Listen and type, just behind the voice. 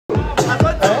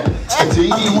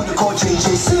I'm the one they call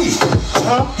JJC.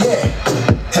 Yeah.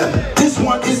 This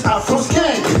one is Afro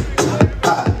Skank.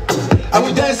 And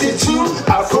we dancing to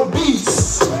Afro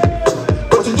beats.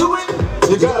 But to do it,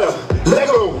 you gotta let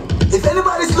go. If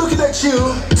anybody's looking at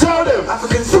you, tell them,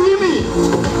 African, see me.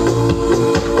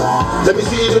 Let me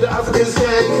see you do the African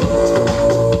Skank.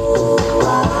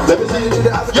 Let me see you do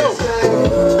the African Skank.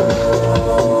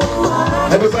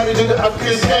 Everybody do the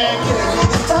African Skank.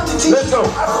 It's time to teach you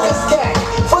African Skank.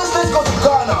 First, let's go to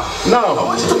Ghana. Now, I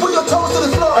want you to put your toes to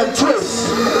the floor and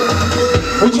twist.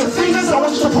 With your fingers, I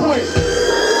want you to point.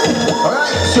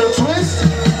 Alright, so twist,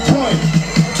 point,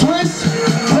 twist,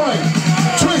 point,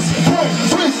 twist, point,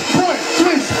 twist, point,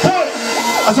 twist, point.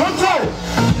 As on toe.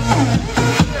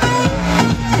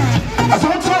 As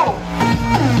on toe.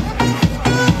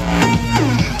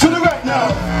 To the right now.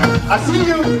 I see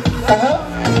you.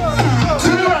 To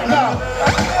the right now.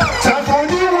 Time for a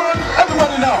new one.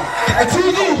 Everybody now. A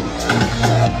TD.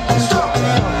 Stop.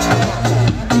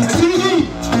 A TD.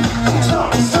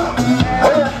 Stop, stop.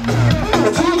 Oh yeah. A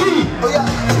TD. Oh yeah.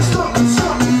 Stop,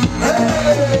 stop.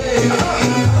 Hey.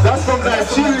 That's from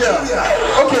Nigeria.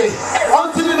 Okay, on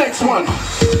to the next one.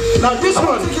 Now this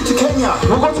one, take you to Kenya.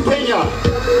 We'll go to Kenya.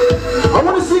 I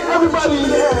want to see everybody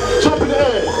jump in the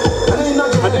air. And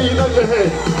then you nod your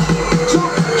head.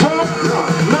 Jump, jump,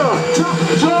 nod, jump,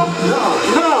 jump,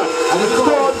 nod. And it's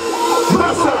called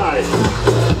Maasai.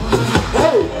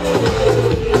 Hey,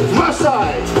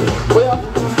 Maasai. Well,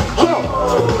 jump,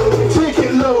 take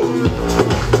it low.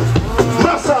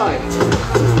 Maasai.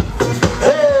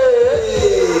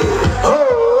 Hey,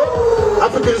 oh,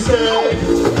 African Skank.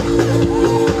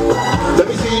 Let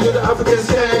me see you do the African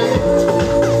Skank.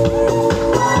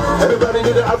 Everybody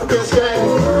do the African Skank.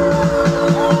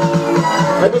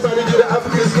 Everybody do the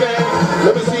African Skank.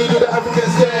 Let me see you do the African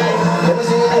Skank. Let me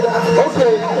see you do the African Skank.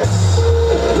 Okay.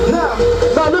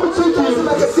 Now let me take you.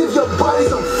 Like as if your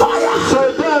body's on fire. So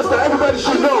a dance that everybody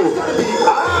should know.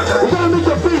 You gotta make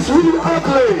your face really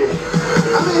ugly.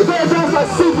 You gotta dance like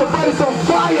as if your body's on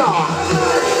fire.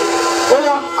 Oh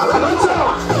yeah, Atlanta.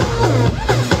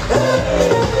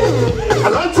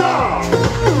 Atlanta.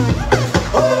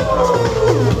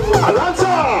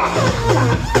 Atlanta.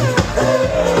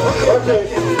 Okay.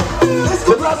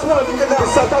 The last one in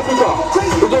South Africa.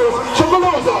 It goes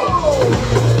Chokoloza.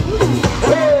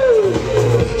 Hey,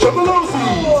 Chokolozi.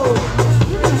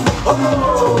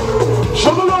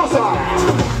 Chokoloza.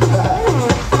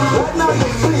 Right now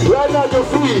you're free. Right now you're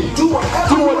free. Do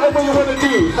whatever you want to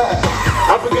do.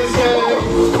 African Skank.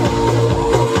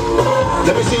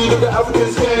 Let me see you do the African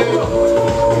Skank.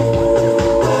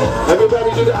 Everybody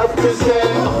do the African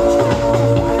Skank.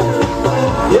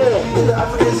 Yeah, do the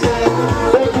African Skank.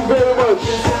 Thank you very much.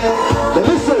 And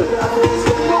listen,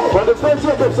 on the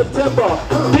 30th of September,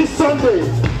 this Sunday,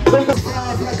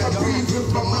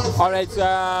 Alright,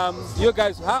 you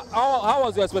guys, how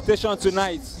was your expectation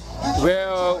tonight?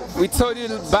 Well, we told you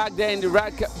back there in the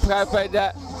red carpet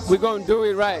that we're going to do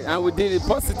it right, and we did it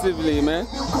positively, man.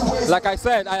 Like I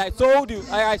said, I told you,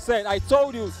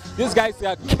 these guys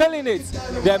are killing it.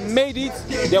 They made it,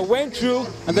 they went through,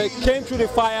 and they came through the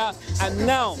fire, and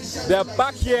now they're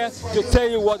back here to tell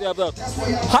you what they have done.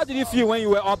 How did you feel when you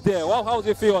were up there? How did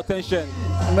you feel your tension?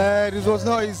 Man, it was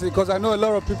not easy because I know a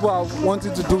lot of people are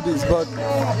wanting to do this, but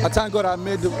I thank God I'm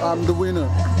the winner.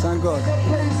 Thank God.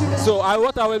 So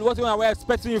what are we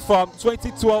expecting you from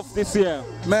 2012 this year?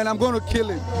 Man, I'm going to kill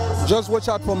it. Just watch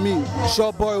out for me,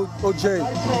 Short Boy OJ.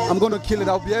 I'm going to kill it.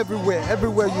 I'll be everywhere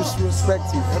you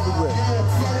respect me, everywhere.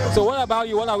 So what about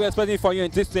you? What are we expecting for you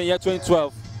in this year,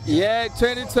 2012? Yeah,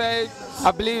 2012, I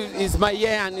believe is my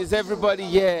year and is everybody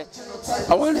year.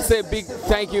 I want to say a big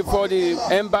thank you for the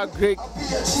Ember Greek.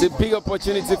 It's a big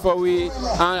opportunity for we,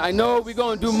 and I know we're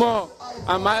going to do more.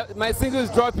 And my single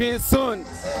is dropping soon.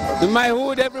 In my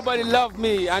hood, everybody love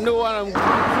me. I know what I'm.